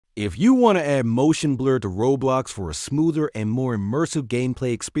If you want to add motion blur to Roblox for a smoother and more immersive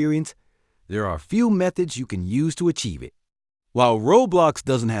gameplay experience, there are a few methods you can use to achieve it. While Roblox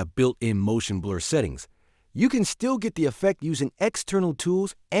doesn't have built-in motion blur settings, you can still get the effect using external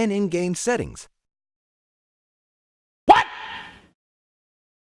tools and in-game settings. What?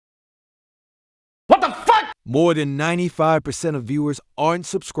 What the fuck? More than 95% of viewers aren't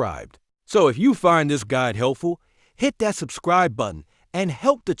subscribed. So if you find this guide helpful, hit that subscribe button and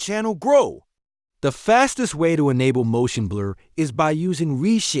help the channel grow. The fastest way to enable motion blur is by using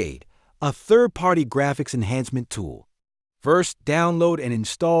Reshade, a third-party graphics enhancement tool. First, download and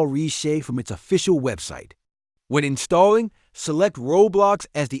install Reshade from its official website. When installing, select Roblox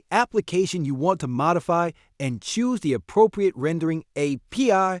as the application you want to modify and choose the appropriate rendering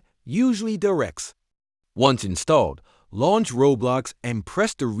API, usually DirectX. Once installed, launch Roblox and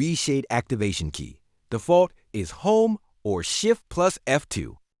press the Reshade activation key. Default is Home or Shift plus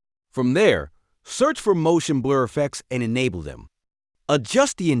F2. From there, search for motion blur effects and enable them.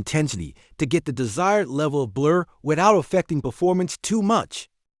 Adjust the intensity to get the desired level of blur without affecting performance too much.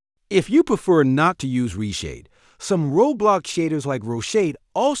 If you prefer not to use Reshade, some Roblox shaders like Roshade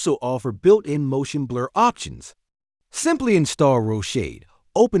also offer built-in motion blur options. Simply install Roshade,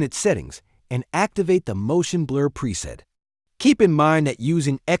 open its settings, and activate the motion blur preset. Keep in mind that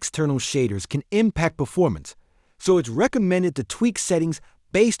using external shaders can impact performance, so it's recommended to tweak settings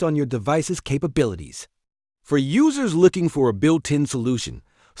based on your device's capabilities. For users looking for a built-in solution,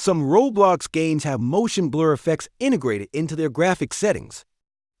 some Roblox games have motion blur effects integrated into their graphics settings.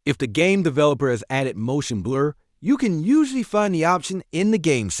 If the game developer has added motion blur, you can usually find the option in the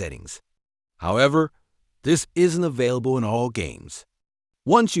game settings. However, this isn't available in all games.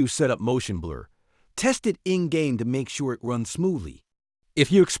 Once you've set up motion blur, test it in-game to make sure it runs smoothly.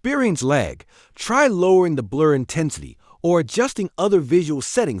 If you experience lag, try lowering the blur intensity or adjusting other visual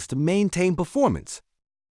settings to maintain performance.